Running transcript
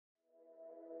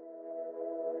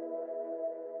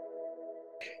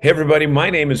Hey everybody, my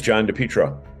name is John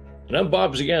DePietro. And I'm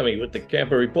Bob Zagami with the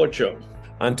Camper Report Show.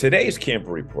 On today's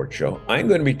Camper Report Show, I'm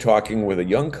going to be talking with a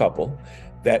young couple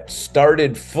that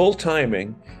started full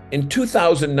timing in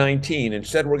 2019 and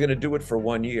said we're going to do it for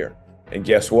 1 year. And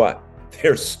guess what?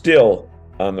 They're still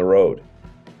on the road.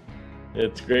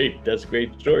 It's great. That's a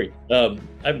great story.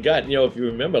 I've got, if you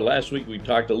remember last week, we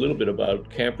talked a little bit about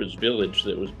Campers Village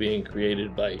that was being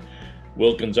created by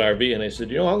Wilkins RV. And I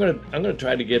said, I'm gonna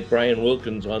try to get Brian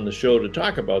Wilkins on the show to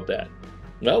talk about that.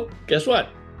 Well, guess what?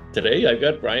 Today I've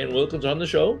got Brian Wilkins on the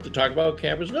show to talk about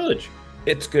Campers Village.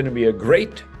 It's going to be a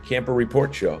great Camper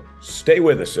Report Show. Stay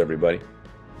with us, everybody.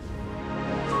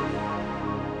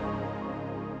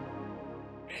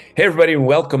 Hey, everybody, and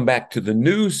welcome back to the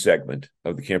news segment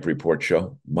of the Camp Report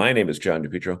Show. My name is John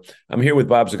DePietro. I'm here with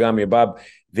Bob Zagami. Bob,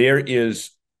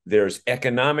 there's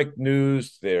economic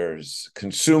news, there's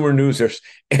consumer news, there's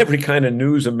every kind of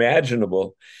news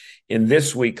imaginable in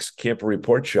this week's Camp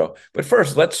Report Show. But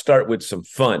first, let's start with some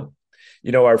fun.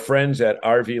 Our friends at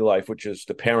RV Life, which is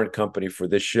the parent company for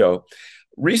this show,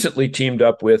 recently teamed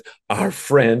up with our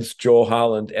friends, Joel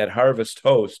Holland at Harvest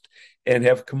Host, and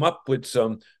have come up with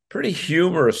some pretty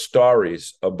humorous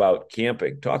stories about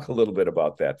camping. Talk a little bit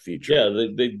about that feature. Yeah,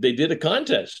 they did a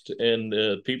contest, and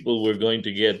people were going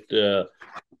to get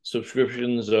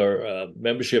subscriptions or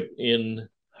membership in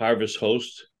Harvest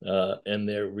Host and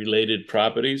their related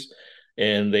properties,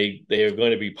 and they are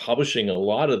going to be publishing a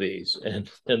lot of these. And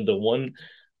the one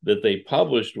that they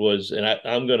published was, and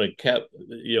I'm going to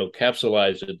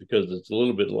capsulize it because it's a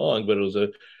little bit long, but it was a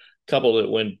couple that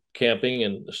went camping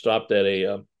and stopped at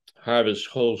a Harvest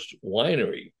Host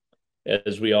winery,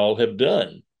 as we all have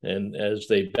done. And as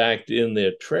they backed in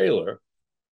their trailer,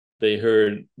 they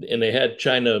heard, and they had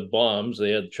China bombs.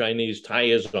 They had Chinese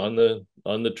tires on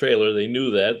the trailer. They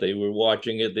knew that. They were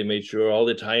watching it. They made sure all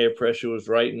the tire pressure was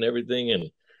right and everything, and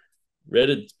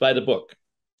read it by the book.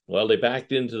 Well, they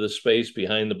backed into the space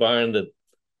behind the barn that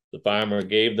the farmer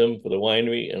gave them for the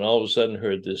winery, and all of a sudden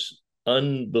heard this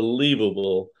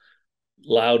unbelievable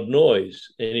loud noise.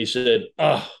 And he said,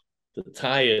 "Oh, the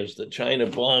tires, the China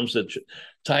bombs,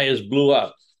 tires blew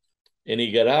up." And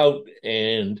he got out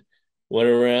and went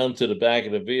around to the back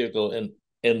of the vehicle,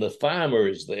 and the farmer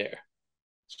is there.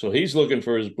 So he's looking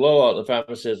for his blowout. The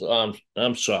farmer says, "Oh,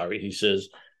 I'm sorry." He says,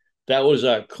 "That was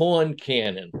our corn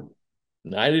cannon."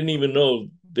 And I didn't even know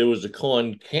there was a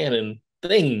corn cannon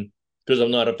thing because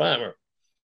I'm not a farmer.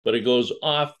 But it goes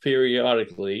off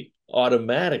periodically,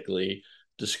 automatically,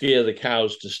 to scare the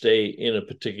cows to stay in a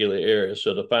particular area.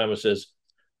 So the farmer says,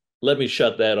 "Let me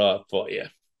shut that off for you."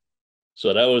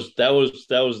 So that was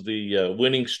the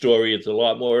winning story. It's a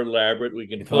lot more elaborate. We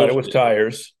can thought it was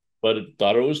tires, but it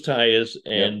thought it was tires,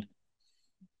 and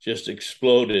just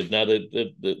exploded. Now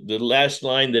the last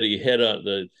line that he had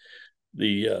on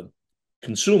the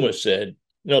consumer said,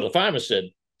 no, the farmer said,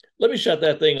 "Let me shut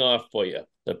that thing off for you."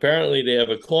 Apparently, they have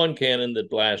a corn cannon that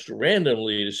blasts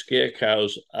randomly to scare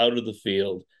cows out of the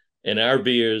field and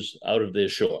RVers out of their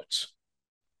shorts.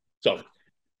 So,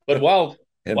 but while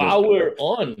we're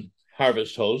on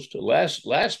Harvest Host,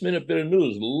 last minute bit of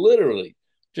news, literally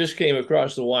just came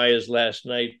across the wires last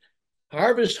night.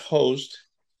 Harvest Host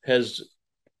has,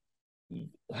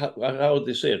 how would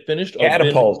they say it, finished?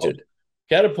 Catapulted.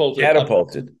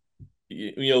 Catapulted.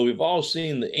 We've all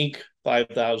seen the Inc.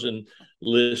 5,000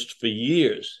 list for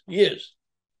years.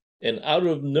 And out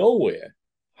of nowhere,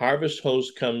 Harvest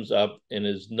Host comes up and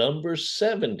is number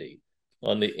 70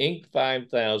 on the Inc.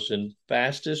 5,000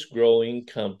 fastest growing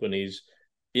companies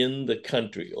in the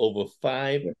country. Over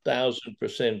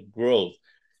 5,000% growth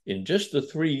in just the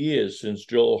 3 years since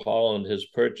Joel Holland has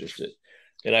purchased it.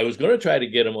 And I was going to try to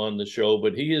get him on the show,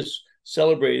 but he is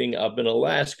celebrating up in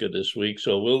Alaska this week,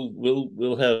 so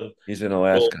we'll have he's in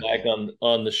Alaska back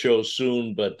on the show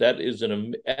soon. But that is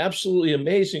an absolutely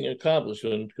amazing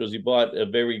accomplishment because he bought a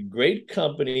very great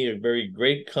company, a very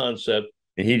great concept,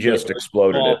 and he just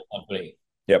exploded it. Company.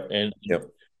 And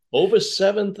over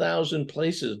 7,000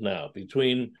 places now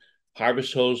between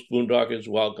Harvest Host, Boondockers,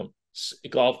 Welcome,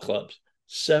 golf clubs,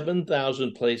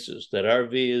 7,000 places that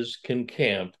RVers can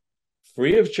camp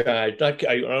free of charge. I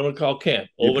don't want to call camp.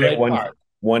 Overnight park.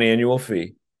 One annual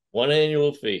fee. One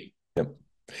annual fee. Yep.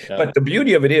 But the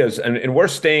beauty of it is, and we're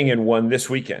staying in one this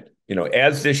weekend.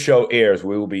 As this show airs,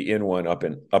 we will be in one up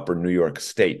in Upper New York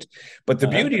State. But the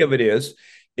beauty of it is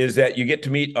that you get to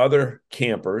meet other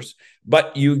campers,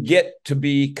 but you get to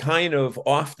be kind of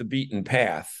off the beaten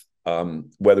path,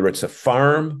 whether it's a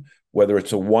farm, whether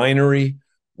it's a winery,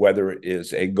 whether it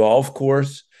is a golf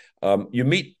course. You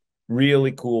meet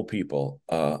really cool people,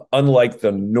 unlike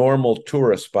the normal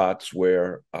tourist spots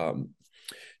where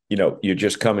you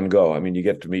just come and go. I mean, you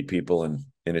get to meet people and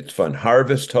it's fun.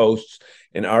 Harvest Hosts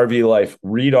and RV Life.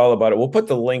 Read all about it. We'll put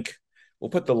the link. We'll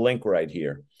put the link right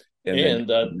here. And then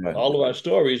And all of our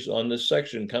stories on this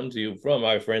section come to you from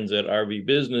our friends at RV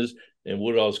Business and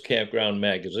Woodall's Campground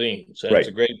magazine. So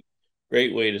that's right. a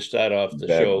great way to start off the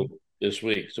show this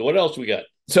week. So what else we got?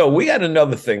 So we got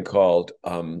another thing called,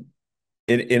 and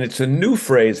it's a new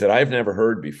phrase that I've never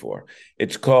heard before.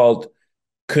 It's called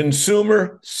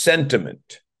consumer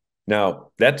sentiment.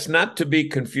 Now, that's not to be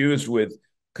confused with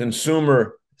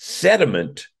consumer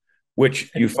sediment,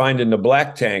 which you find in the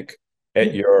black tank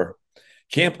at your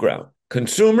campground.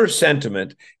 Consumer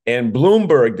sentiment, and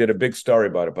Bloomberg did a big story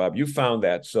about it, Bob. You found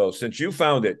that. So since you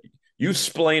found it, you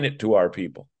explain it to our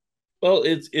people. Well,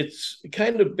 it's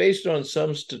kind of based on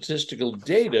some statistical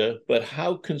data, but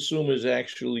how consumers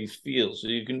actually feel. So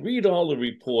you can read all the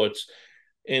reports,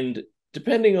 and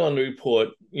depending on the report,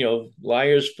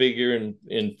 liars figure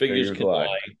and figures can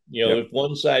lie. If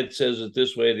one side says it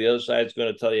this way, the other side's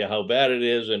going to tell you how bad it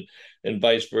is, and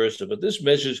vice versa. But this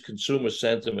measures consumer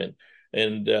sentiment,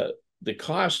 and the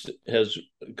costs have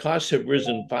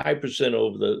risen 5%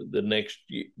 over the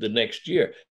next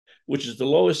year, which is the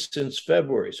lowest since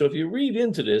February. So if you read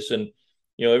into this, and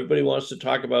everybody wants to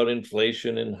talk about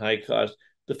inflation and high costs,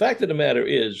 the fact of the matter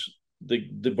is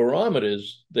the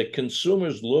barometers that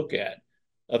consumers look at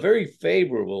are very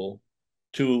favorable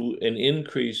to an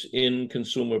increase in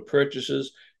consumer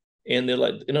purchases. And they're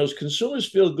like, consumers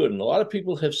feel good. And a lot of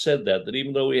people have said that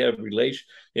even though we have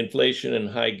inflation and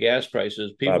high gas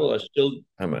prices, people are still.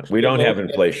 We don't have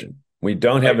inflation. We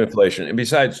don't have inflation. And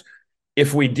besides,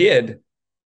 if we did,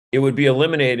 it would be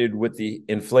eliminated with the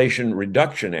Inflation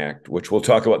Reduction Act, which we'll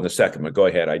talk about in a second. But go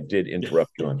ahead. I did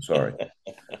interrupt you. I'm sorry.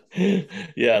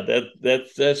 Yeah,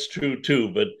 that's true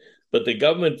too. But the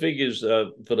government figures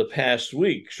for the past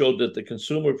week showed that the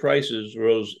consumer prices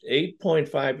rose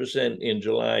 8.5% in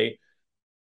July.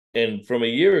 And from a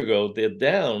year ago, they're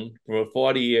down from a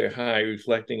 40-year high,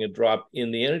 reflecting a drop in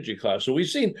the energy cost. So we've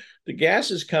seen the gas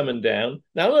is coming down.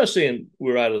 Now, I'm not saying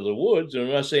we're out of the woods, and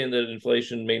I'm not saying that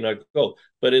inflation may not go,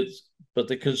 but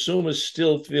the consumers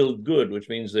still feel good, which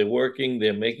means they're working,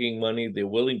 they're making money, they're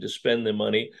willing to spend their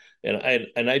money. And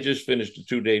I just finished a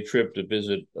 2-day trip to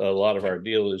visit a lot of our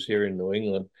dealers here in New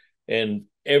England, and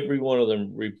every one of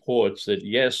them reports that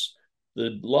yes,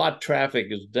 the lot traffic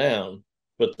is down,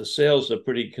 but the sales are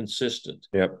pretty consistent.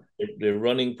 Yep. They're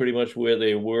running pretty much where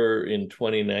they were in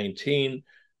 2019.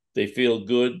 They feel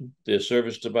good. Their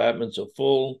service departments are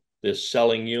full. They're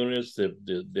selling units.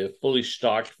 They're fully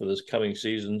stocked for this coming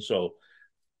season. So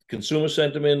consumer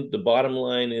sentiment, the bottom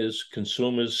line is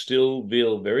consumers still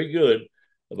feel very good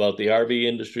about the RV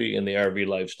industry and the RV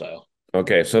lifestyle.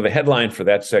 Okay, so the headline for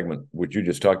that segment, which you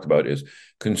just talked about, is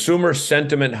consumer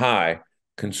sentiment high,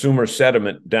 consumer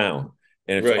sentiment down.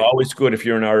 And it's always good if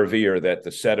you're an RVer that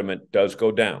the sediment does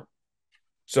go down.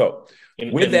 So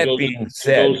with that being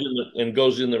said,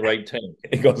 goes in the right tank.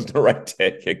 It goes in the right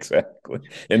tank, exactly,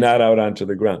 and not out onto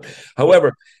the ground.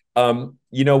 However,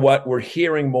 you know what? We're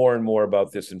hearing more and more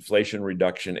about this Inflation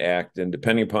Reduction Act, and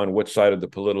depending upon which side of the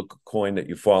political coin that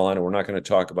you fall on, and we're not going to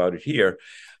talk about it here,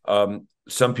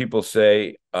 some people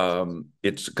say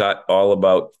it's got all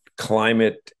about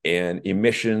climate and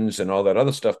emissions and all that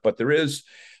other stuff, but there is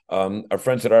our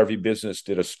friends at RV Business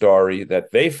did a story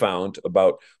that they found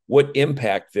about what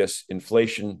impact this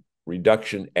Inflation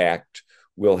Reduction Act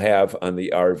will have on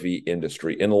the RV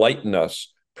industry. Enlighten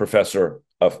us, Professor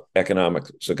of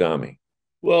Economics Zagami.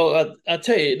 Well, I'll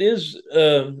tell you, it is,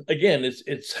 again,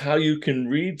 it's how you can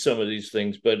read some of these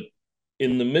things, but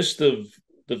in the midst of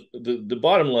the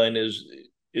bottom line is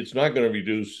it's not going to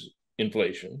reduce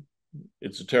inflation.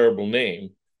 It's a terrible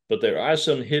name, but there are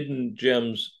some hidden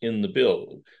gems in the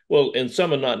bill. Well, and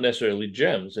some are not necessarily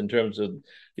gems in terms of,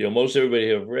 most everybody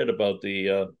have read about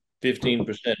the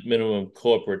 15% minimum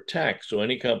corporate tax. So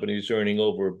any companies earning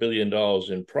over $1 billion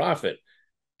in profit,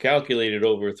 calculated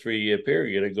over a 3-year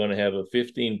period, are going to have a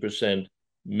 15%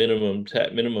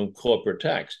 minimum corporate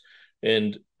tax.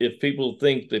 And if people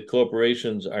think that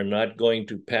corporations are not going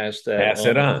to pass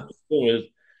it on,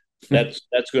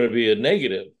 that's going to be a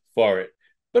negative for it.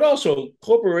 But also,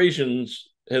 corporations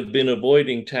have been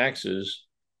avoiding taxes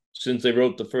since they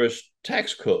wrote the first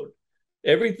tax code.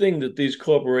 Everything that these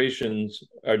corporations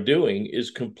are doing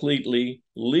is completely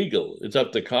legal. It's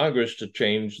up to Congress to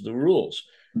change the rules.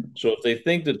 So if they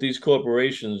think that these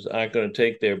corporations aren't going to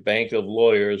take their bank of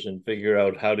lawyers and figure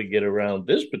out how to get around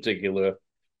this particular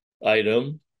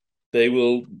item, they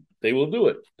will do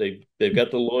it. They've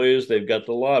got the lawyers, they've got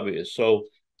the lobbyists. So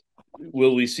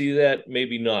will we see that?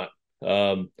 Maybe not.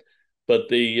 But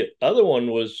the other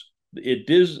one was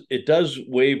it does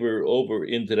waver over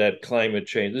into that climate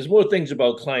change. There's more things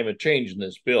about climate change in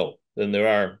this bill than there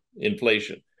are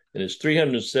inflation. And it's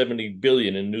 370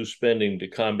 billion in new spending to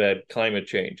combat climate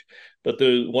change. But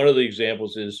one of the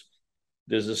examples is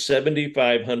there's a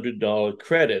 $7,500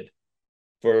 credit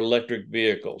for electric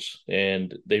vehicles,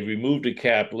 and they removed a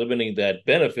cap limiting that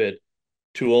benefit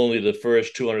to only the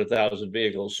first 200,000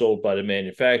 vehicles sold by the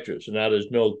manufacturers. So now there's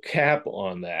no cap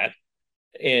on that.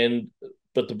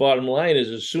 But the bottom line is,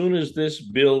 as soon as this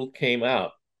bill came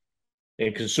out,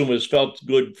 and consumers felt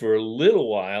good for a little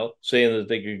while, saying that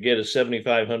they could get a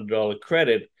 $7,500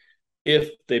 credit if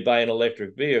they buy an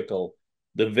electric vehicle,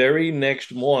 the very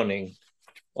next morning,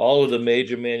 all of the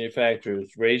major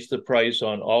manufacturers raised the price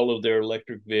on all of their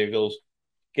electric vehicles.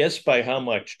 Guess by how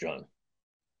much, John?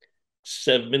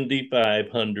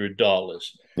 $7,500.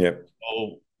 Yep.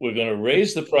 So we're going to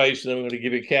raise the price, and then we're going to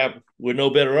give you a cap. We're no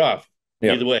better off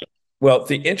either way. Well,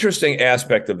 the interesting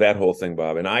aspect of that whole thing,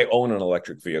 Bob, and I own an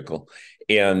electric vehicle,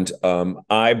 and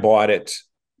I bought it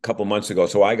a couple months ago,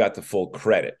 so I got the full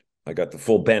credit. I got the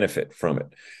full benefit from it.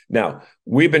 Now,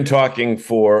 we've been talking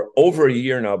for over a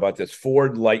year now about this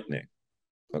Ford Lightning,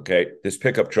 okay, this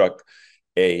pickup truck,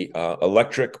 a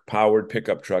electric powered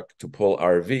pickup truck to pull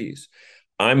RVs.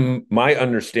 My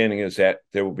understanding is that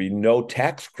there will be no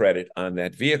tax credit on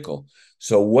that vehicle.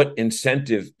 So what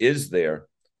incentive is there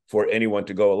for anyone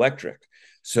to go electric?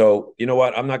 So, you know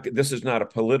what? This is not a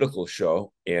political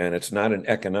show, and it's not an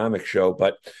economic show,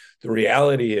 but the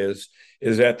reality is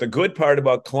that the good part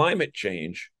about climate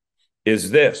change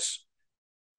is this: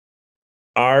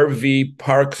 RV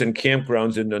parks and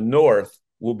campgrounds in the north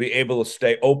will be able to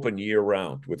stay open year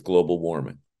round with global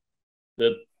warming.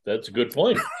 That's a good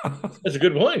point. That's a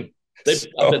good point. I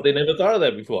bet they never thought of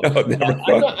that before.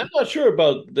 No, I'm not sure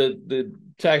about the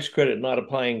tax credit not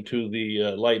applying to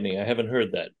the Lightning. I haven't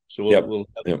heard that, so we'll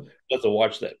have to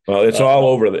watch that. Well, it's all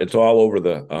over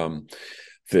the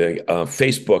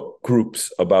Facebook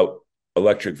groups about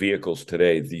electric vehicles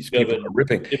today. These people are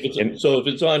ripping. If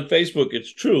it's on Facebook,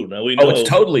 it's true. Now we know. Oh, it's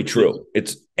totally true.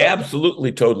 It's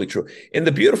absolutely totally true. And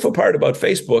the beautiful part about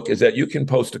Facebook is that you can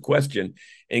post a question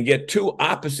and get two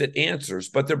opposite answers,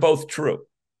 but they're both true.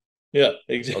 Yeah,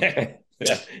 exactly. Okay.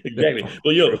 Yeah, exactly.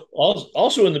 Well,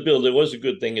 also in the bill, there was a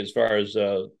good thing as far as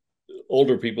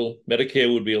older people.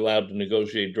 Medicare would be allowed to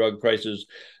negotiate drug prices.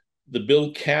 The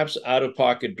bill caps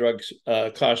out-of-pocket drugs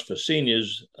cost for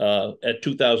seniors at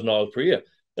 $2,000 per year.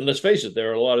 And let's face it,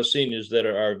 there are a lot of seniors that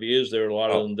are RVers. There are a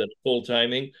lot of them that are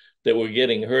full-timing that were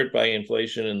getting hurt by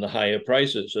inflation and the higher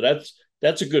prices. So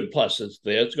that's a good plus.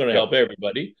 It's going to help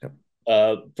everybody. Yep.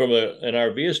 From an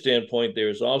RVer standpoint,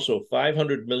 there's also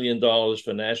 $500 million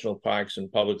for national parks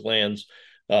and public lands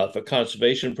for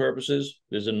conservation purposes.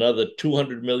 There's another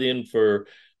 $200 million for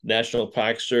National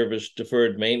Park Service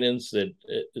deferred maintenance that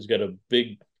has got a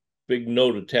big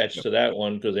note attached to that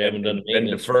one because they haven't done maintenance.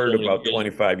 Been deferred about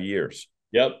 25 years.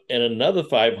 Yep, and another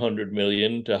 $500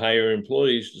 million to hire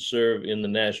employees to serve in the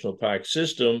national park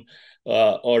system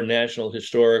or national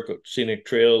historic or scenic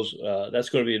trails. That's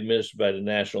going to be administered by the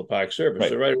National Park Service.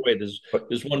 Right. So right away, there's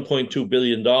 $1.2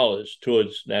 billion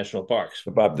towards national parks.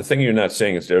 But Bob, the thing you're not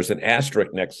saying is there's an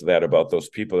asterisk next to that about those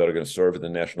people that are going to serve in the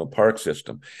national park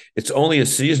system. It's only a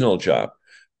seasonal job,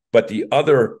 but the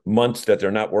other months that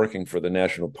they're not working for the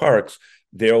national parks,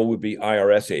 there will be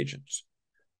IRS agents.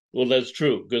 Well, that's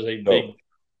true because they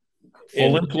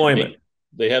full employment.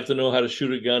 They have to know how to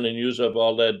shoot a gun and use up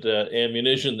all that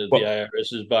ammunition that the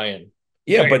IRS is buying.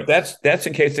 Yeah, but that's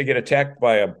in case they get attacked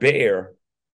by a bear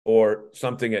or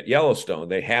something at Yellowstone.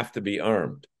 They have to be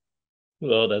armed.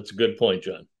 Well, that's a good point,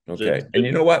 John. Okay. And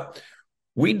you know what?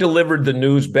 We delivered the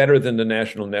news better than the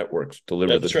national networks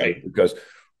delivered the news because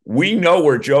we know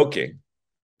we're joking.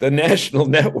 The national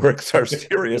networks are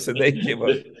serious and they give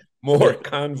us more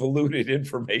convoluted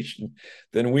information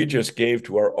than we just gave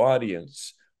to our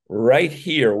audience. Right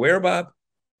here. Where, Bob?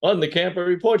 On the Camper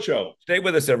Report Show. Stay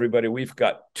with us, everybody. We've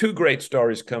got two great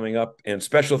stories coming up, and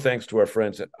special thanks to our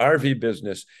friends at RV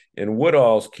Business and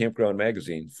Woodall's Campground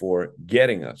Magazine for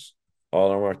getting us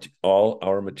all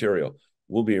our material.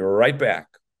 We'll be right back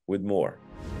with more.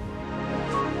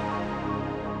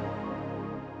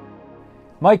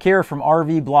 Mike here from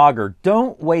RV Blogger.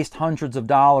 Don't waste hundreds of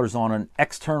dollars on an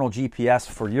external GPS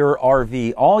for your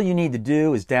RV. All you need to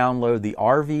do is download the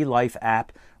RV Life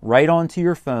app right onto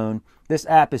your phone. This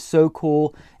app is so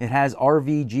cool. It has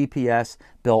RV GPS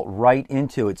built right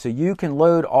into it. So you can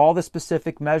load all the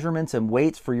specific measurements and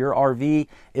weights for your RV.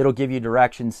 It'll give you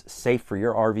directions safe for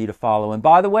your RV to follow. And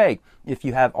by the way, if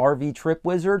you have RV Trip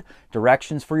Wizard,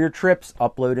 directions for your trips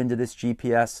upload into this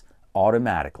GPS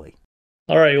automatically.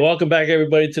 All right, welcome back,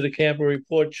 everybody, to the Camper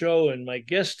Report Show. And my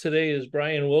guest today is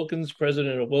Brian Wilkins,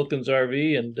 president of Wilkins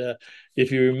RV. And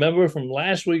if you remember from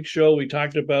last week's show, we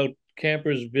talked about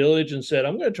Campers Village and said,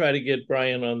 I'm going to try to get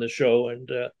Brian on the show. And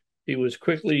he was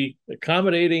quickly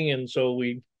accommodating. And so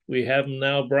we have him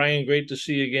now. Brian, great to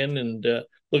see you again. And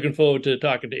looking forward to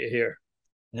talking to you here.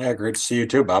 Yeah, great to see you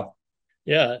too, Bob.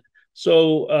 Yeah.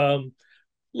 So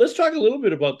let's talk a little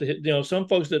bit about some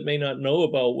folks that may not know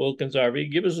about Wilkins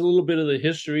RV. Give us a little bit of the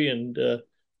history and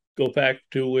go back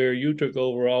to where you took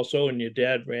over also and your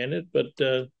dad ran it, but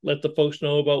let the folks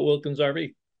know about Wilkins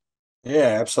RV.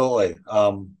 Yeah, absolutely.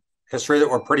 History that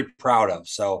we're pretty proud of.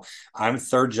 So I'm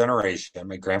third generation.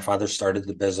 My grandfather started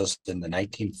the business in the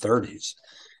 1930s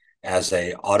as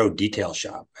a auto detail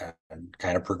shop and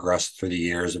kind of progressed through the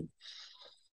years of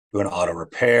doing auto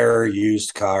repair,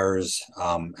 used cars,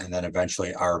 and then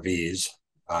eventually RVs.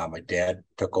 My dad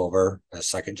took over as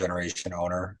second generation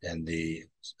owner in the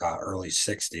early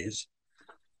 60s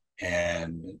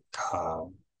and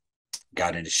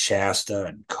got into Shasta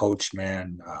and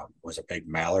Coachman, was a big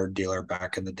Mallard dealer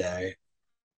back in the day.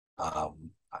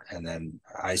 And then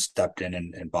I stepped in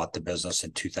and bought the business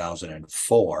in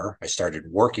 2004. I started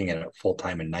working in it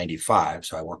full-time in 95.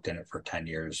 So I worked in it for 10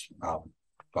 years.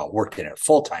 Worked in it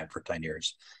full-time for 10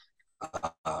 years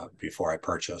before I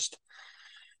purchased.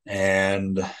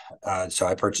 And so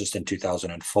I purchased in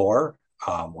 2004.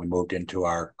 We moved into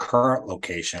our current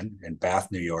location in Bath,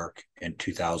 New York in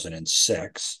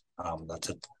 2006. That's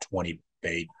a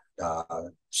 20-bay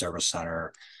service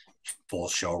center, full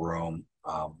showroom,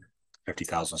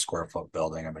 50,000 square foot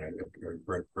building. I mean,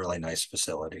 a really nice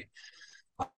facility.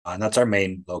 And that's our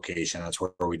main location. That's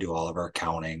where we do all of our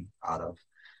accounting out of.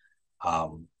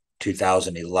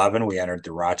 2011, we entered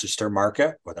the Rochester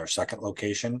market with our second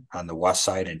location on the west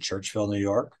side in Churchville, New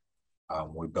York.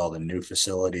 We built a new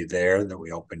facility there that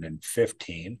we opened in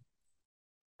 2015.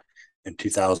 In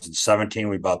 2017,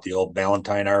 we bought the old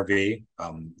Valentine RV.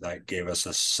 That gave us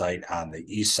a site on the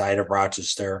east side of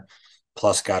Rochester,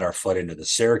 plus got our foot into the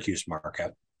Syracuse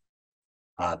market.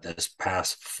 This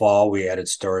past fall, we added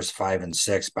stores 5 and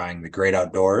 6, buying the Great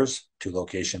Outdoors, 2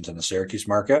 locations in the Syracuse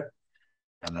market.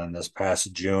 And then this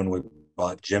past June, we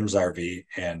bought Jim's RV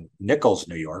in Nichols,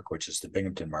 New York, which is the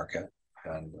Binghamton market.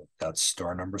 And that's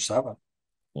store number 7.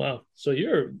 Wow. So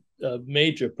you're a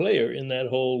major player in that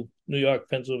whole New York,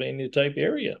 Pennsylvania type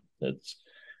area. That's.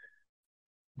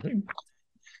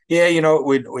 Yeah,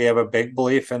 we have a big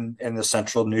belief in the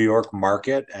central New York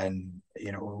market. And,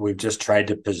 we've just tried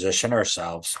to position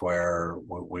ourselves where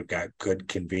we've got good,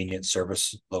 convenient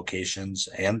service locations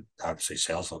and obviously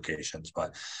sales locations.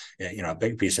 But, a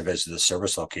big piece of it is the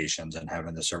service locations and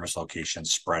having the service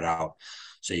locations spread out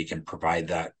so you can provide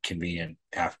that convenient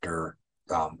after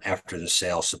the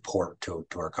sale support to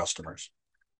our customers.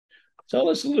 Tell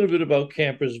us a little bit about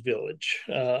Campers Village.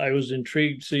 I was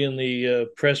intrigued seeing the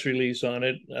press release on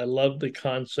it. I love the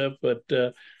concept, but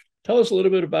tell us a little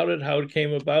bit about it, how it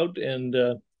came about, and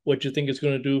what you think it's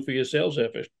going to do for your sales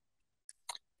effort.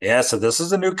 Yeah, so this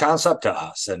is a new concept to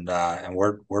us, and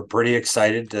we're pretty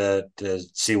excited to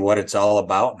see what it's all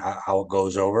about and how it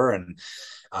goes over. And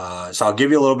so I'll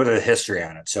give you a little bit of the history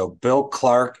on it. So Bill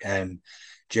Clark and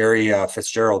Jerry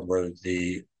Fitzgerald were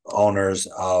the owners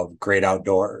of Great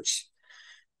Outdoors.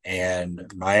 And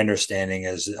my understanding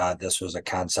is this was a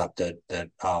concept that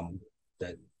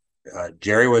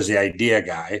Jerry was the idea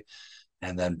guy,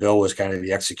 and then Bill was kind of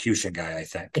the execution guy, I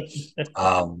think.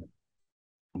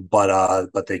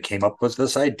 But they came up with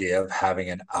this idea of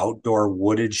having an outdoor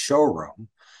wooded showroom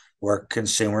where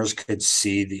consumers could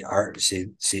see see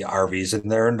RVs in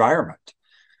their environment.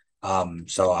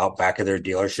 So out back of their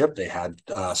dealership, they had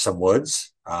some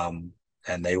woods, and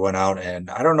they went out, and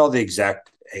I don't know the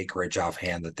exact acreage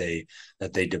offhand that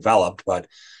they developed, but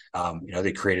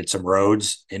they created some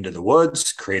roads into the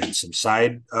woods, created some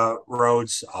side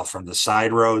roads. Off from the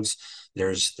side roads,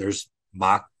 there's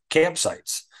mock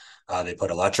campsites. They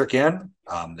put electric in.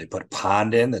 They put a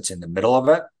pond in that's in the middle of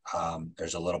it.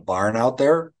 There's a little barn out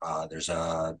there. There's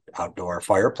a outdoor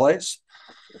fireplace.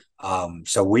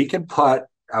 So we can put,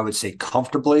 I would say,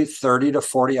 comfortably 30 to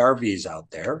 40 RVs out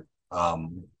there.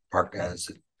 Parked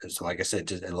as like I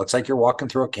said, it looks like you're walking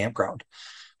through a campground.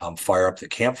 Fire up the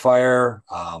campfire.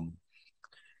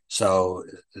 So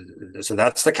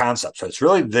that's the concept. So it's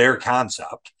really their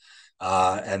concept.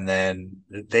 And then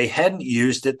they hadn't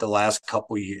used it the last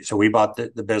couple of years. So we bought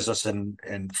the business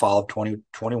in fall of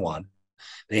 2021.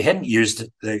 They hadn't used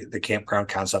the campground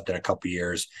concept in a couple of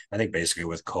years. I think basically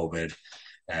with COVID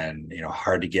and,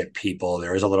 hard to get people,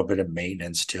 there is a little bit of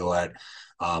maintenance to it.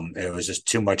 It was just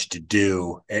too much to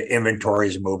do. Inventory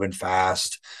is moving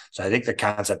fast. So I think the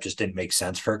concept just didn't make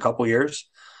sense for a couple of years.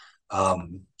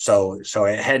 So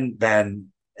it hadn't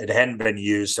been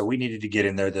used. So we needed to get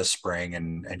in there this spring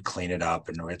and clean it up.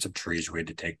 And we had some trees we had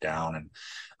to take down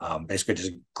and basically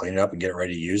just clean it up and get it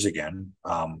ready to use again.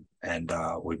 And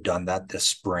we've done that this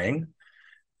spring.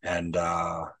 And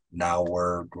now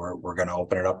we're going to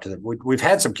open it up to we've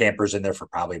had some campers in there for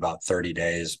probably about 30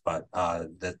 days, but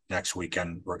the next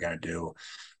weekend we're going to do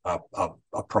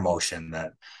a promotion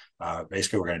that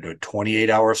basically we're going to do a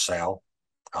 28-hour sale.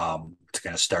 It's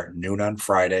going to start noon on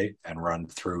Friday and run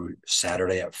through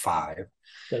Saturday at 5.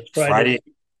 That's Friday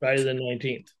the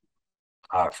 19th.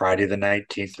 Friday the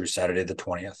 19th through Saturday the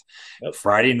 20th. Yep.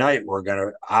 Friday night we're going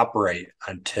to operate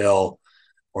until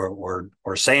we're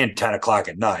saying 10 o'clock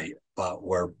at night, but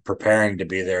we're preparing to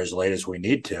be there as late as we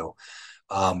need to,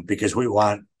 because we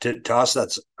want to us,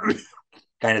 that's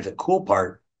kind of the cool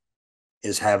part,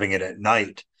 is having it at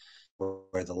night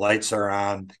where the lights are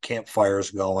on, the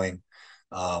campfire's going,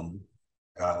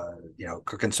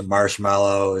 cooking some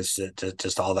marshmallows,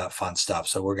 just all that fun stuff.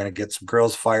 So we're going to get some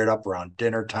grills fired up around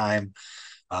dinner time,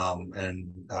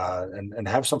 and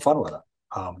have some fun with it.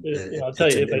 I'll tell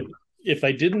you, if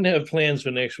I didn't have plans for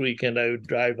next weekend, I would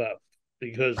drive up,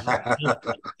 because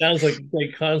it sounds like a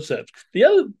great concept. The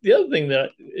other thing that,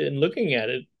 in looking at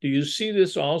it, do you see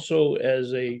this also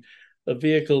as a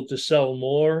vehicle to sell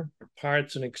more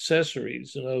parts and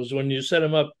accessories? In other words, when you set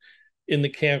them up in the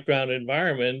campground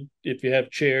environment, if you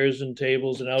have chairs and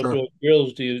tables and outdoor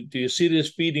grills, do you see this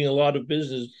feeding a lot of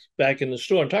business back in the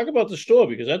store? And talk about the store,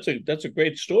 because that's a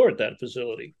great store at that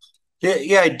facility.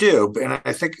 Yeah, I do, and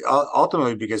I think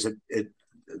ultimately because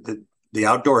the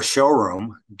outdoor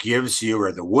showroom gives you,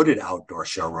 or the wooded outdoor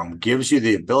showroom gives you,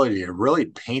 the ability to really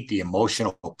paint the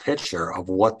emotional picture of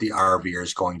what the RVer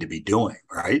is going to be doing,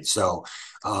 right? So,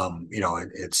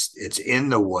 it's in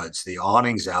the woods, the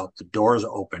awning's out, the doors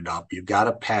opened up, you've got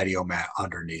a patio mat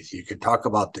underneath. You can talk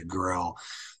about the grill.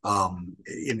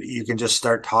 You can just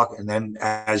start talking, and then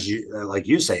as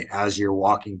you're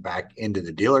walking back into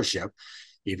the dealership,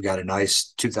 you've got a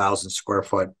nice 2,000 square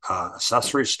foot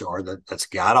accessory store that's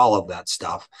got all of that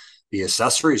stuff. The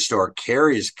accessory store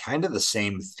carries kind of the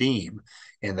same theme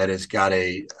in that it's got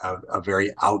a very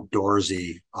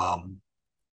outdoorsy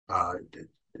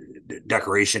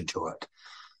decoration to it.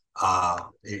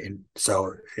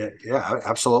 So, yeah,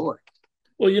 absolutely.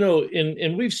 Well,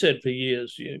 and we've said for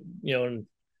years, and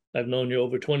I've known you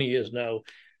over 20 years now,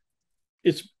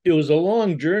 it was a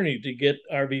long journey to get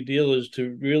RV dealers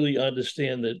to really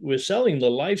understand that we're selling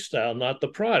the lifestyle, not the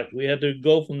product. We had to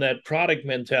go from that product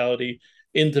mentality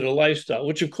into the lifestyle,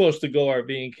 which of course the Go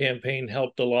RVing campaign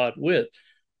helped a lot with.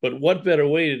 But what better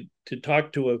way to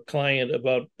talk to a client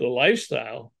about the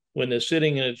lifestyle when they're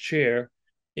sitting in a chair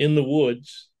in the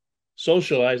woods,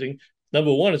 socializing?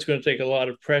 Number one, it's going to take a lot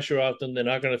of pressure off them. They're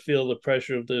not going to feel the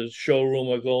pressure of the showroom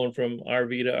or going from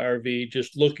RV to RV,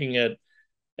 just looking at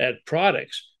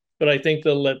products. But I think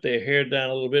they'll let their hair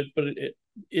down a little bit, but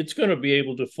it's going to be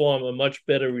able to form a much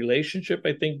better relationship,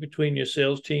 I think, between your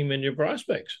sales team and your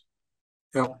prospects.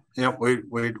 Yeah,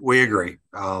 we agree.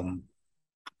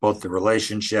 Both the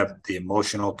relationship, the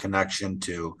emotional connection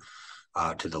to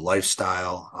the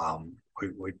lifestyle.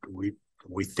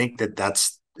 We think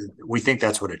that's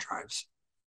what it drives.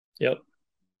 Yep,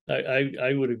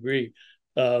 I would agree.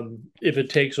 If it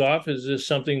takes off, is this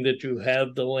something that you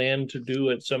have the land to do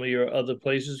at some of your other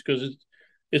places? Because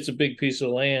it's a big piece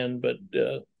of land, but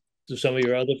do some of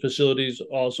your other facilities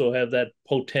also have that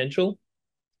potential?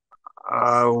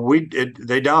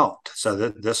 They don't. So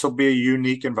this will be a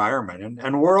unique environment,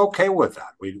 and we're okay with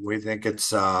that. We think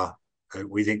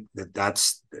we think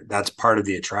that's part of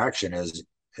the attraction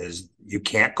is you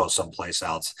can't go someplace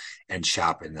else and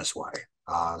shop in this way.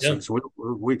 So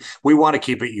we want to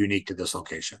keep it unique to this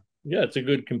location. Yeah, it's a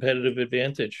good competitive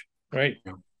advantage, right?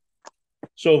 Yeah.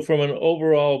 So from an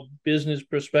overall business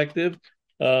perspective,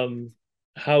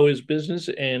 how is business,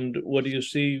 and what do you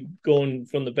see going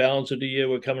from the balance of the year?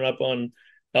 We're coming up on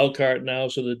Elkhart now,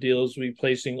 so the dealers will be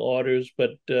placing orders,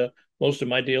 but most of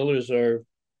my dealers are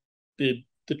the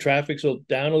traffic's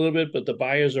down a little bit, but the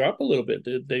buyers are up a little bit.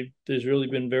 There's really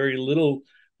been very little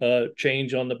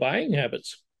change on the buying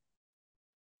habits.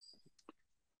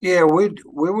 Yeah, I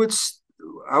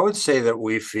would say that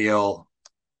we feel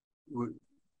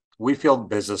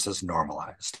business is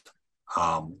normalized.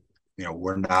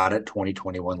 We're not at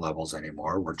 2021 levels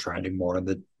anymore. We're trending more in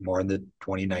the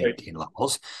 2019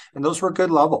 levels, and those were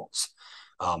good levels.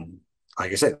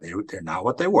 Like I said, they're not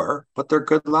what they were, but they're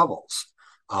good levels,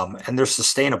 and they're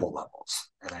sustainable levels.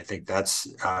 And I think that's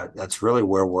really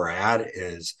where we're at.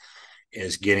 Is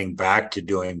is getting back to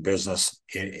doing business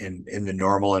in the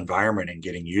normal environment and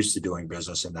getting used to doing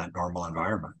business in that normal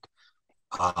environment.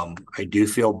 I do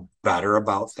feel better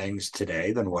about things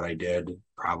today than what I did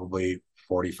probably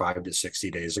 45 to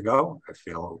 60 days ago. I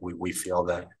feel we feel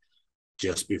that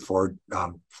just before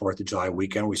 4th of July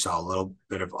weekend, we saw a little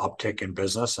bit of uptick in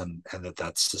business and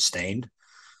that's sustained.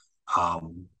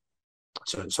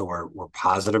 So we're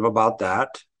positive about that.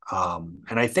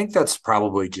 And I think that's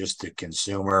probably just the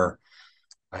consumer.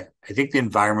 I think the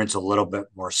environment's a little bit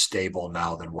more stable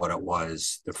now than what it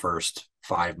was the first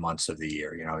 5 months of the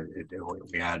year. You know,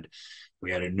 we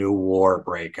had a new war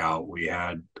breakout. We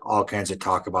had all kinds of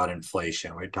talk about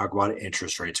inflation. We talk about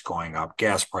interest rates going up.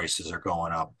 Gas prices are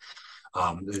going up.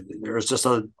 There was just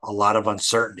a lot of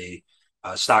uncertainty.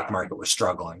 Stock market was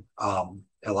struggling.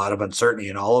 A lot of uncertainty,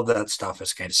 and all of that stuff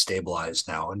is kind of stabilized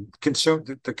now. And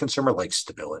the consumer likes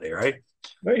stability, right?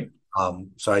 Right.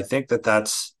 So I think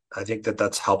that's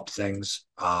helped things.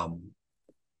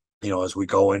 You know, as we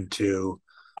go into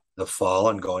the fall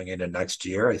and going into next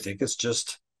year, I think it's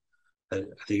just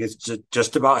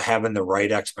about having the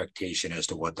right expectation as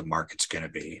to what the market's going to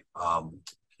be.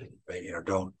 But, you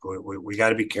know, we got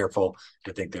to be careful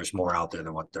to think there's more out there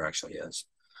than what there actually is.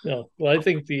 No, well, I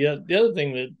think the other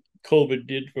thing that COVID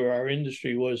did for our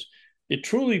industry was it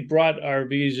truly brought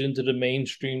RVs into the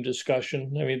mainstream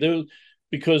discussion. I mean,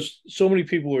 because so many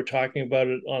people were talking about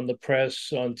it on the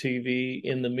press, on TV,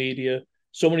 in the media.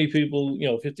 So many people, you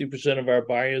know, 50% of our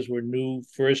buyers were new,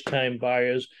 first-time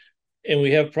buyers. And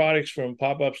we have products from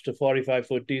pop-ups to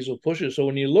 45-foot diesel pushers. So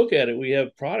when you look at it, we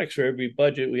have products for every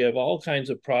budget. We have all kinds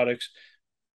of products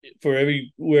for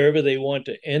wherever they want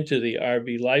to enter the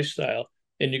RV lifestyle.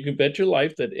 And you can bet your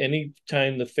life that any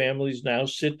time the families now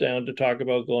sit down to talk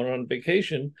about going on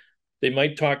vacation, they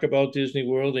might talk about Disney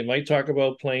World. They might talk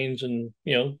about planes and,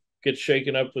 you know, get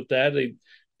shaken up with that. They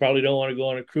probably don't want to go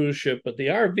on a cruise ship, but the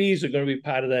RVs are going to be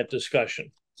part of that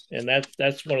discussion. And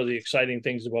that's one of the exciting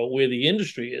things about where the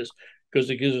industry is, because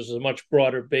it gives us a much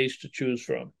broader base to choose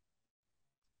from.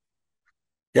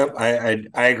 Yep, I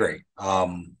agree.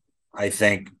 I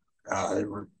think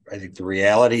the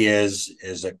reality is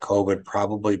that COVID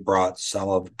probably brought some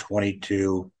of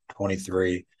 22,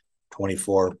 23,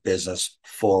 24 business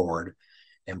forward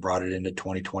and brought it into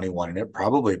 2021. And it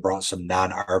probably brought some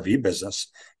non-RV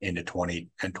business into 20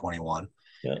 and 21.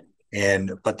 Yeah.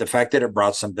 But the fact that it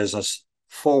brought some business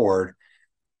forward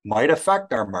might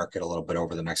affect our market a little bit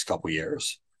over the next couple of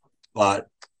years. But,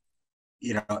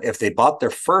 you know, if they bought their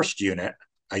first unit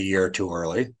a year or two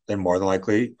early, then more than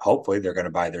likely, hopefully, they're going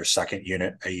to buy their second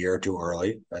unit a year or two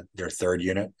early, their third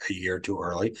unit a year or two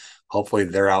early. Hopefully,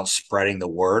 they're out spreading the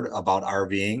word about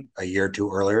RVing a year or two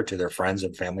earlier to their friends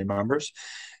and family members.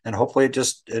 And hopefully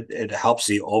it helps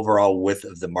the overall width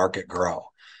of the market grow.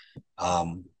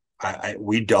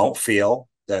 We don't feel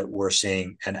that we're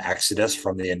seeing an exodus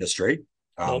from the industry.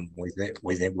 Nope.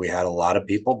 We think we had a lot of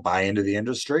people buy into the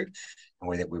industry, and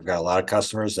we think we've got a lot of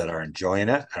customers that are enjoying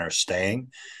it and are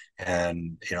staying.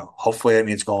 And, you know, hopefully that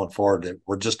means going forward that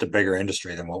we're just a bigger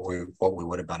industry than what we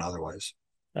would have been otherwise.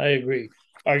 I agree.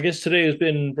 Our guest today has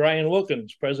been Brian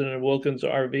Wilkins, president of Wilkins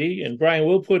RV. And Brian,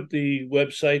 we'll put the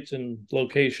websites and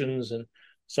locations and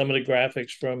some of the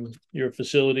graphics from your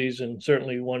facilities, and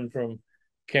certainly one from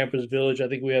Campers Village. I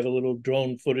think we have a little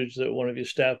drone footage that one of your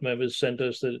staff members sent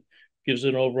us that gives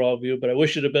an overall view. But I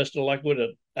wish you the best of luck with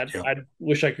it. I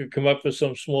wish I could come up with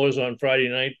some s'mores on Friday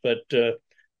night, but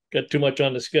got too much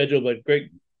on the schedule. But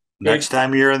great. Next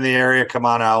time you're in the area, come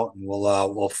on out, and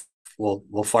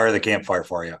we'll fire the campfire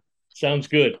for you. Sounds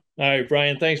good. All right,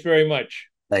 Brian. Thanks very much.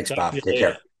 Thanks, Bob. Take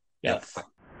care. Yeah. Bye.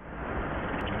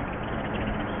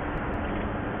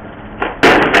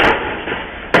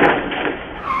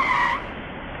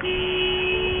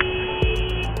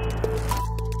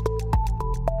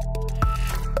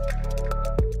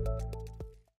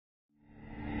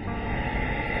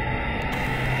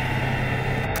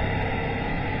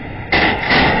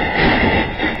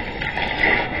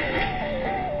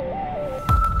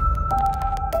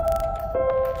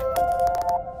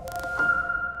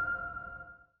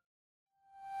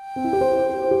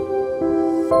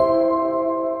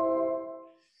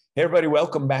 Hey, everybody,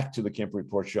 welcome back to the Camper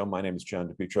Report Show. My name is John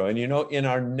DePietro. And, you know, in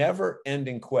our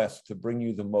never-ending quest to bring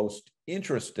you the most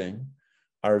interesting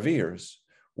RVers,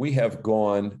 we have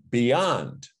gone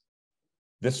beyond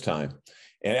this time.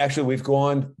 And actually, we've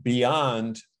gone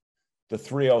beyond the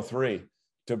 303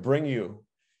 to bring you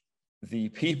the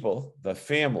people, the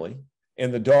family,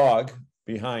 and the dog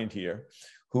behind here,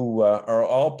 who are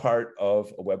all part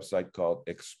of a website called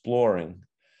Exploring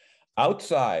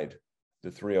Outside the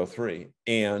 303.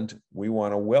 And we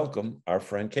want to welcome our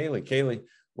friend Kaylee. Kaylee,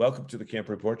 welcome to the Camp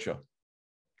Report Show.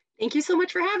 Thank you so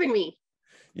much for having me.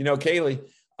 You know, Kaylee,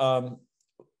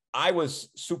 I was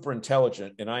super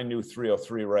intelligent and I knew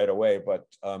 303 right away, but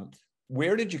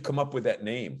where did you come up with that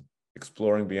name,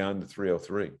 Exploring Beyond the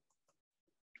 303?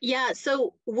 Yeah,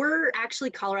 so we're actually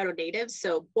Colorado natives.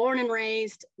 So born and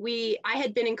raised, I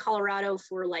had been in Colorado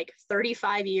for like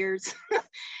 35 years.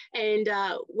 And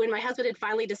when my husband had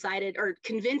finally decided or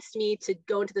convinced me to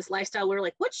go into this lifestyle, we were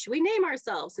like, what should we name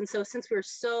ourselves? And so since we were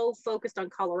so focused on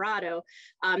Colorado,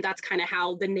 that's kind of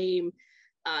how the name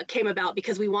came about,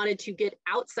 because we wanted to get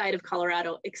outside of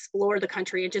Colorado, explore the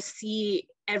country, and just see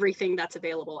everything that's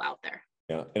available out there.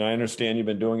 Yeah, and I understand you've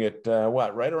been doing it,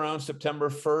 right around September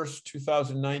 1st,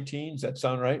 2019? Does that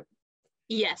sound right?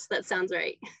 Yes, that sounds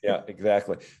right. Yeah,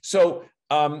 exactly. So,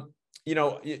 you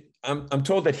know, I'm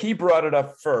told that he brought it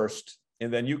up first,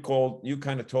 and then you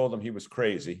kind of told him he was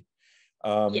crazy.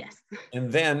 Yes. And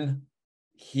then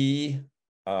he,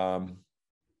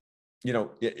 you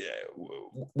know,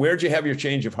 where'd you have your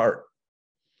change of heart?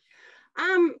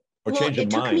 Or change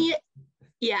of mind?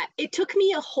 It took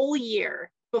me a whole year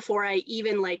before I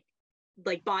even like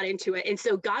bought into it. And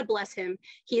so God bless him.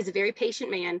 He is a very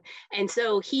patient man. And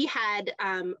so he had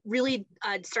really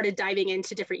started diving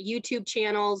into different YouTube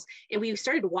channels, and we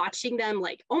started watching them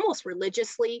like almost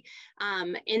religiously.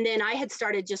 And then I had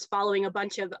started just following a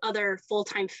bunch of other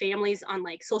full-time families on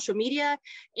like social media.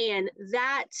 And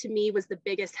that to me was the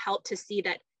biggest help, to see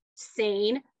that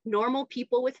sane, normal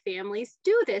people with families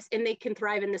do this and they can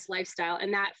thrive in this lifestyle.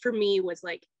 And that for me was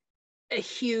like a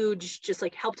huge, just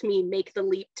like helped me make the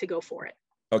leap to go for it.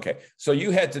 Okay. So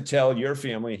you had to tell your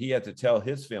family, he had to tell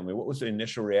his family. What was the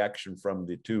initial reaction from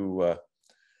the two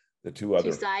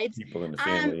other sides? People in the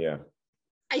family? Yeah.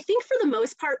 I think for the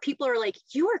most part, people are like,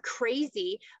 you are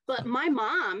crazy. But my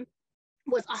mom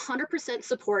was 100%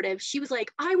 supportive. She was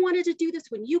like, I wanted to do this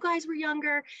when you guys were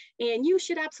younger, and you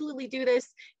should absolutely do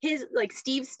this. His, like,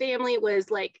 Steve's family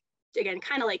was like, again,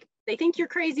 kind of like, they think you're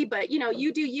crazy, but you know,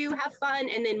 you do you, have fun.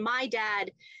 And then my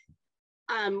dad,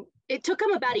 it took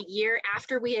him about a year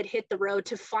after we had hit the road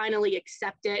to finally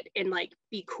accept it and like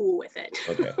be cool with it.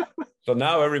 Okay. So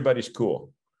now everybody's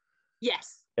cool.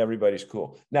 Yes. Everybody's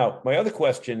cool. Now, my other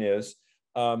question is,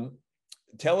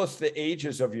 tell us the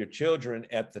ages of your children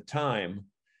at the time,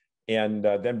 and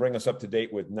then bring us up to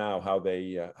date with now, how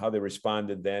they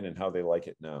responded then and how they like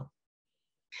it now.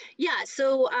 Yeah.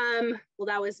 So, well,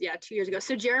 that was, 2 years ago.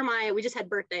 So Jeremiah, we just had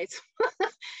birthdays.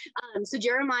 So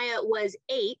Jeremiah was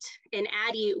 8 and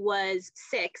Addie was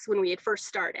 6 when we had first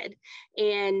started.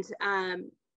 And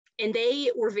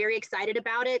they were very excited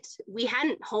about it. We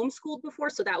hadn't homeschooled before,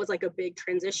 so that was like a big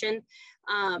transition.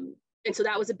 And so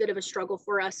that was a bit of a struggle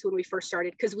for us when we first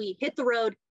started, because we hit the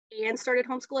road and started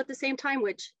homeschool at the same time,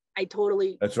 which I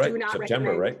totally That's right. do not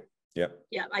September, recommend. right? Yeah.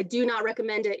 Yeah, I do not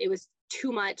recommend it. It was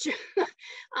too much.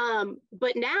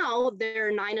 But now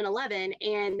they're 9 and 11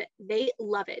 and they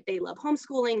love it. They love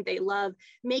homeschooling. They love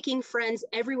making friends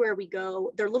everywhere we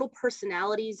go. Their little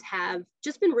personalities have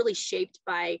just been really shaped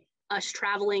by us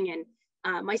traveling.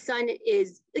 And my son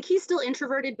is like, he's still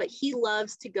introverted, but he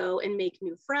loves to go and make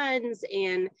new friends.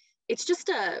 And it's just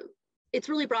it's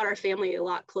really brought our family a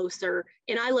lot closer.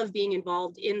 And I love being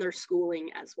involved in their schooling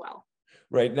as well.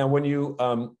 Right. Now, when you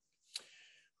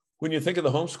think of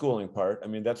the homeschooling part, I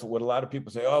mean, that's what a lot of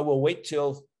people say, oh, we'll wait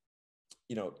till,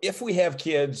 if we have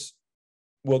kids,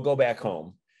 we'll go back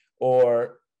home.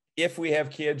 Or if we have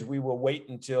kids, we will wait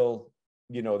until,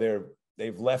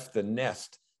 they've left the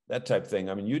nest, that type of thing.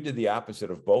 I mean, you did the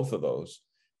opposite of both of those.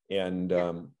 And,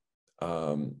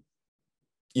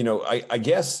 I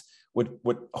guess what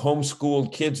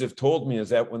homeschooled kids have told me is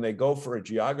that when they go for a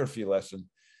geography lesson,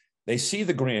 they see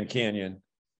the Grand Canyon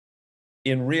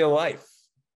in real life.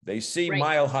 They see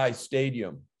Mile High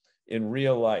Stadium in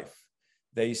real life.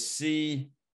 They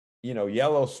see,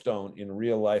 Yellowstone in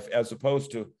real life, as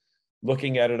opposed to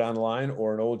looking at it online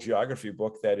or an old geography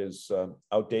book that is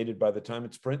outdated by the time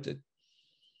it's printed.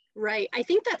 Right. I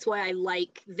think that's why I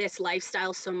like this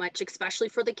lifestyle so much, especially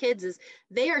for the kids, is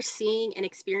they are seeing and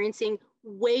experiencing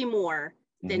way more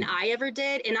than I ever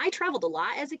did. And I traveled a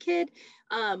lot as a kid.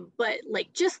 But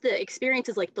like just the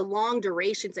experiences, like the long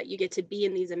durations that you get to be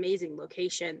in these amazing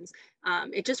locations,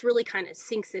 it just really kind of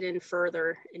sinks it in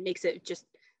further and makes it just,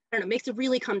 makes it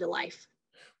really come to life.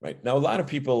 Right. Now, a lot of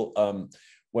people,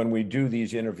 when we do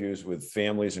these interviews with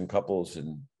families and couples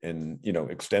and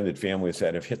extended families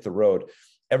that have hit the road,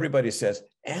 everybody says,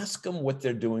 ask them what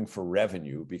they're doing for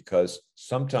revenue, because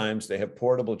sometimes they have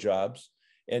portable jobs.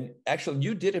 And actually,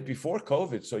 you did it before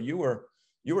COVID, so you were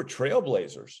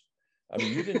trailblazers. I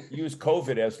mean, you didn't use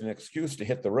COVID as an excuse to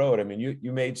hit the road. I mean,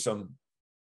 you made some,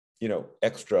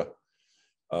 extra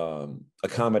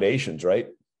accommodations, right?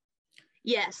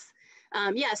 Yes.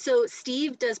 Yeah, so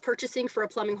Steve does purchasing for a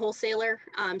plumbing wholesaler.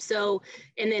 And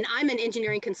then I'm an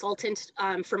engineering consultant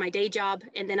for my day job,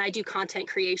 and then I do content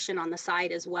creation on the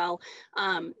side as well.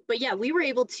 But yeah, we were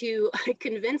able to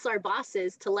convince our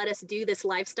bosses to let us do this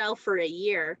lifestyle for a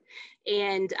year.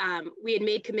 And we had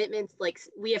made commitments like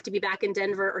we have to be back in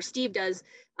Denver, or Steve does,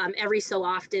 every so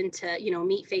often to,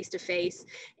 meet face to face.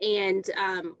 And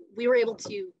we were able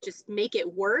to just make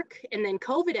it work. And then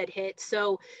COVID had hit.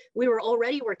 So we were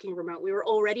already working remote. We were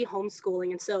already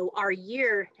homeschooling. And so our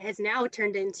year has now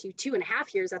turned into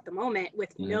 2.5 years at the moment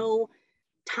with no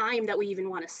time that we even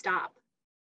want to stop.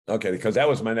 Okay, because that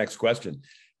was my next question.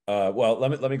 Well,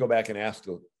 let me go back and ask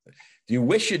you, do you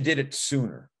wish you did it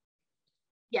sooner?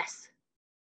 Yes.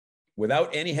 Without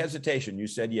any hesitation, you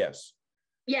said yes.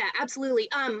 Yeah, absolutely.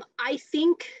 I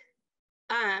think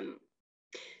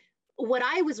what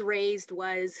I was raised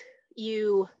was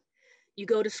you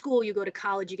go to school, you go to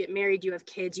college, you get married, you have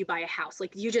kids, you buy a house.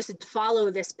 Like you just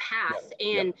follow this path.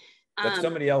 And that's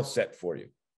somebody else set for you.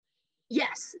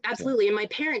 Yes, absolutely. And my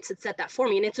parents had set that for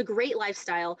me, and it's a great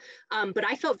lifestyle. But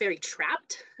I felt very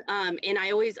trapped. And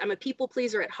I'm a people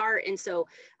pleaser at heart. And so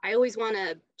I always want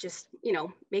to just,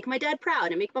 make my dad proud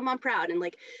and make my mom proud and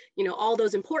all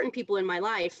those important people in my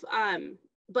life.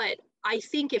 But I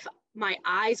think if my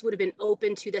eyes would have been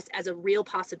open to this as a real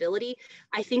possibility,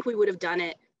 I think we would have done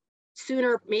it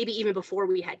sooner, maybe even before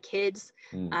we had kids.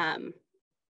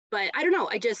 But I don't know.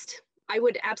 I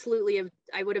would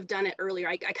have done it earlier.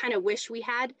 I kind of wish we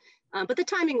had, but the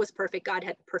timing was perfect. God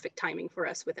had perfect timing for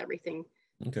us with everything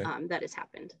that has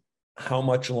happened. How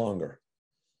much longer?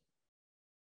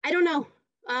 I don't know.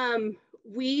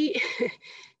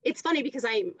 It's funny because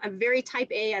I'm very type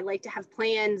A. I like to have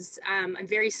plans. I'm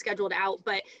very scheduled out,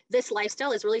 but this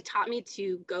lifestyle has really taught me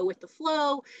to go with the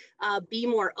flow, be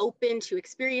more open to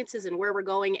experiences and where we're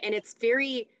going. And it's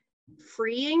very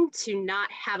freeing to not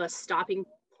have a stopping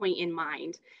point in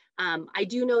mind. I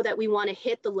do know that we want to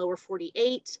hit the lower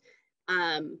 48.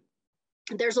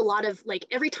 There's a lot of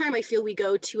every time I feel we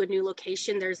go to a new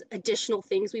location, there's additional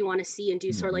things we want to see and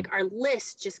do. So our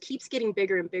list just keeps getting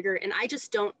bigger and bigger. And I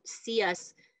just don't see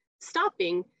us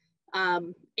stopping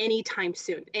anytime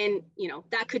soon. And,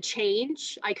 that could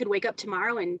change. I could wake up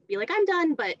tomorrow and be like, I'm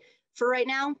done. But for right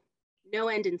now, no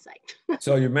end in sight.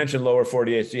 So you mentioned lower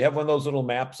 48. Do you have one of those little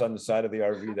maps on the side of the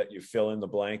RV that you fill in the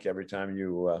blank every time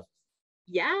you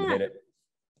hit it?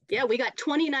 Yeah, we got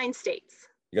 29 states.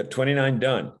 You got 29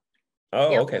 done.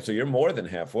 Oh, yep. Okay. So you're more than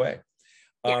halfway.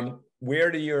 Yeah.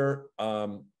 Where do your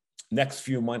next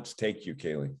few months take you,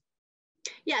 Kaylee?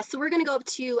 Yeah, so we're going to go up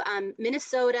to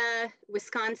Minnesota,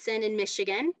 Wisconsin, and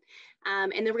Michigan.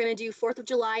 And then we're going to do 4th of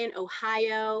July in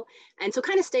Ohio. And so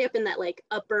kind of stay up in that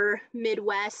upper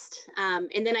Midwest.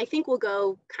 And then I think we'll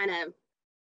go kind of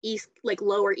east,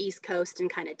 lower East Coast and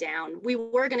kind of down. We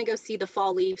were going to go see the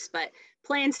fall leaves, but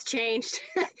plans changed.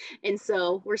 And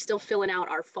so we're still filling out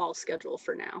our fall schedule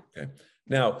for now. Okay.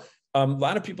 Now, a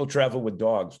lot of people travel with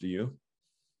dogs. Do you?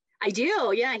 I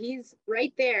do. Yeah, he's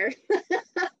right there.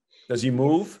 Does he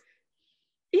move?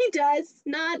 He does.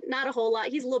 Not a whole lot.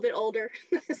 He's a little bit older.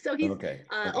 So he's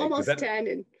almost 10.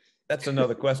 And that's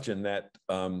another question that,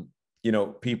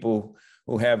 people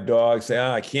who have dogs say,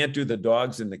 I can't do the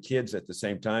dogs and the kids at the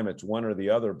same time. It's one or the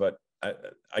other. But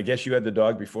I guess you had the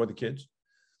dog before the kids?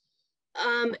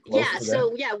 Yeah.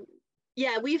 So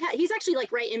yeah, he's actually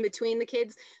right in between the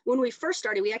kids. When we first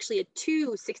started, we actually had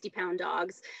 2 60-pound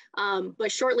dogs.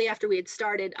 But shortly after we had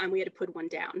started, we had to put one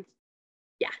down.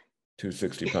 Yeah. 2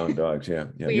 60-pound dogs. Yeah.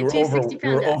 You were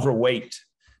overweight.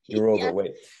 You were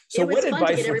overweight. So what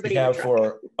advice would you have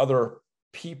for other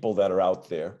people that are out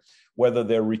there, whether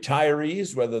they're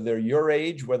retirees, whether they're your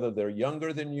age, whether they're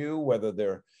younger than you, whether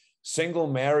they're single,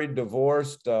 married,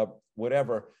 divorced,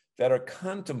 whatever, that are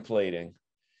contemplating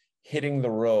hitting the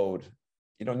road,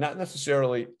 not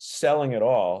necessarily selling it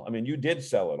all. I mean, you did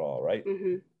sell it all, right?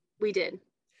 Mm-hmm. We did.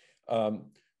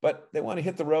 But they want to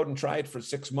hit the road and try it for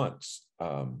 6 months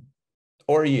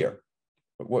or a year.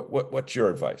 What's your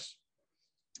advice?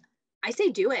 I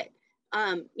say do it.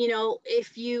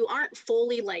 If you aren't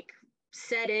fully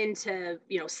set in to,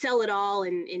 sell it all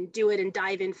and do it and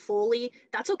dive in fully,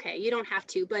 that's okay. You don't have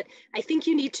to, but I think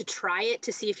you need to try it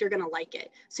to see if you're going to like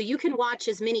it. So you can watch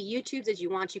as many YouTubes as you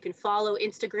want. You can follow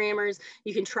Instagrammers.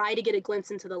 You can try to get a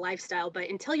glimpse into the lifestyle, but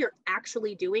until you're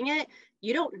actually doing it,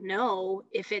 you don't know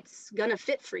if it's going to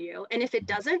fit for you. And if it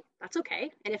doesn't, that's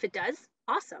okay. And if it does,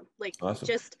 awesome. Awesome.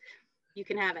 Just, you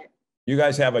can have it. You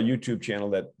guys have a YouTube channel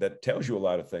that tells you a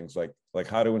lot of things like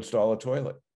how to install a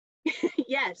toilet.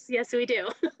 Yes, we do.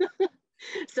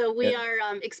 So we are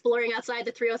exploring outside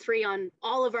the 303 on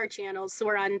all of our channels. So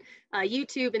we're on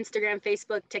YouTube, Instagram,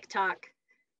 Facebook, TikTok.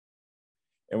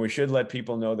 And we should let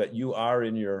people know that you are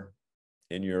in your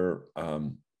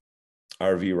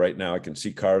RV right now. I can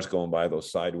see cars going by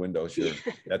those side windows.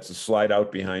 That's a slide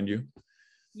out behind you.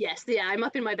 Yes, yeah, I'm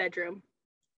up in my bedroom.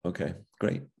 Okay,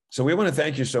 great. So we want to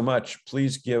thank you so much.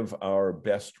 Please give our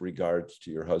best regards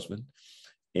to your husband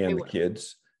and the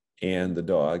kids and the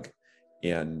dog.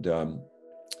 And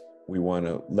we want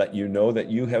to let you know that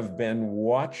you have been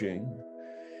watching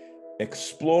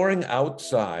Exploring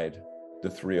Outside the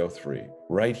 303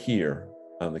 right here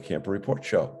on the Camper Report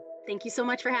Show. Thank you so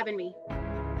much for having me.